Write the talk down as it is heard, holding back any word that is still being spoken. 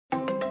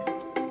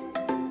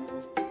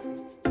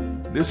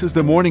This is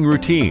the Morning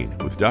Routine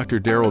with Dr.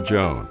 Darrell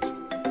Jones.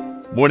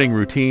 Morning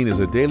Routine is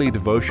a daily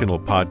devotional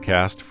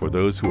podcast for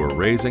those who are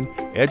raising,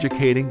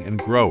 educating, and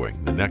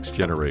growing the next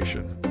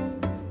generation.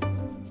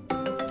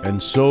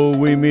 And so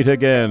we meet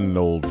again,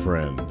 old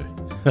friend.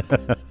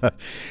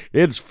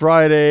 It's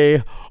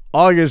Friday,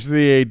 August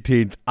the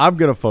 18th. I'm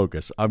going to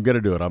focus. I'm going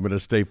to do it. I'm going to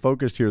stay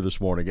focused here this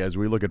morning as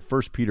we look at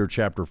 1 Peter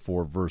chapter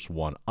 4, verse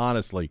 1.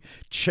 Honestly,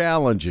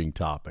 challenging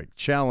topic,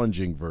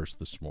 challenging verse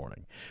this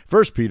morning.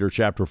 1 Peter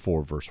chapter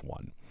 4, verse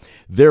 1.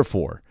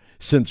 Therefore,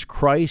 since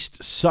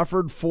Christ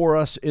suffered for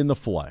us in the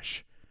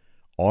flesh,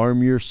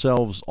 arm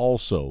yourselves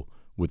also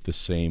with the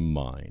same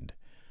mind.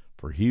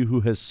 For he who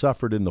has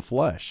suffered in the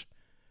flesh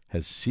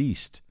has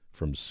ceased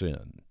from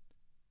sin.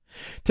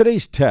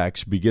 Today's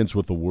text begins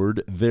with the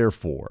word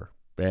therefore,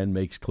 and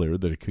makes clear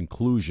that a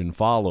conclusion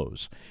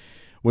follows.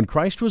 When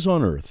Christ was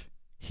on earth,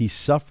 he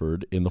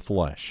suffered in the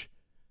flesh.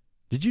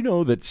 Did you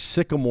know that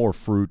sycamore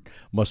fruit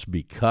must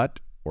be cut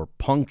or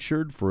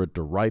punctured for it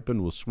to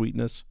ripen with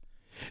sweetness?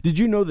 Did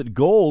you know that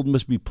gold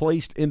must be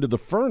placed into the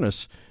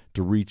furnace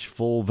to reach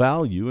full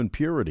value and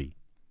purity?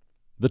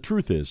 The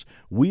truth is,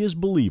 we as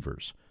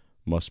believers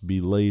must be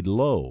laid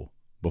low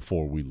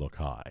before we look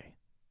high.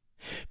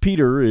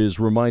 Peter is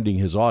reminding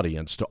his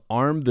audience to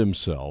arm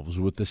themselves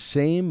with the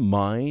same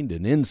mind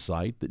and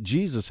insight that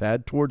Jesus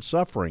had toward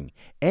suffering,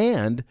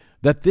 and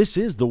that this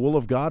is the will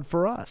of God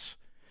for us.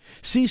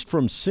 Ceased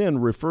from sin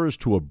refers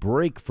to a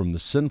break from the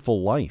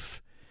sinful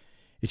life.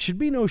 It should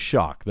be no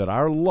shock that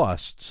our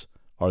lusts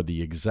are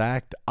the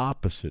exact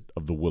opposite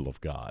of the will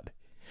of God.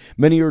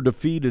 Many are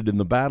defeated in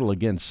the battle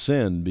against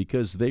sin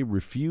because they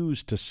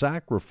refuse to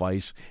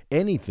sacrifice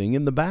anything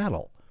in the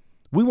battle.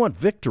 We want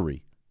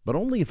victory, but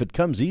only if it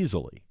comes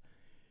easily.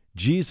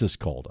 Jesus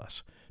called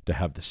us to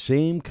have the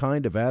same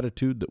kind of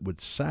attitude that would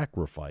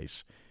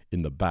sacrifice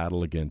in the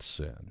battle against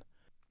sin.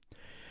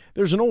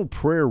 There's an old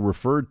prayer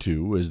referred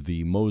to as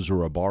the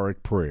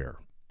Mozarabic prayer.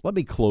 Let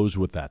me close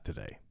with that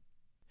today.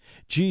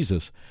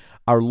 Jesus,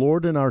 our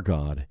Lord and our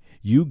God,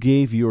 you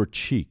gave your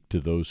cheek to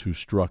those who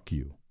struck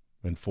you,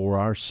 and for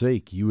our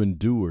sake you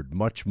endured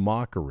much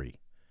mockery.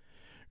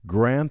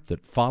 Grant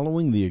that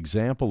following the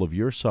example of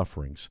your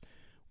sufferings,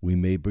 we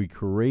may be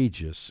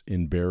courageous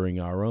in bearing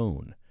our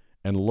own,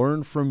 and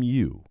learn from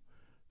you,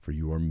 for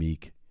you are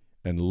meek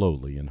and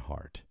lowly in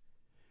heart.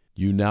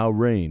 You now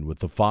reign with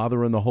the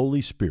Father and the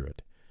Holy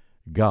Spirit,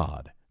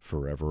 God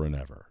forever and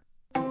ever.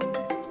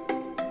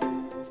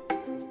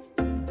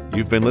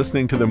 You've been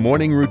listening to the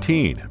Morning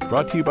Routine,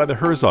 brought to you by the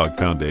Herzog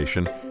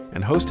Foundation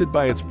and hosted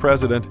by its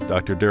president,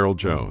 Dr. Darrell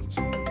Jones.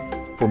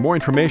 For more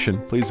information,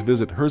 please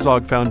visit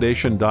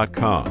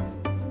herzogfoundation.com.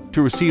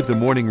 To receive the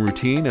Morning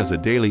Routine as a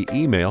daily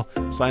email,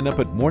 sign up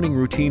at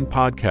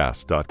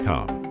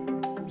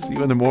morningroutinepodcast.com. See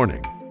you in the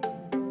morning.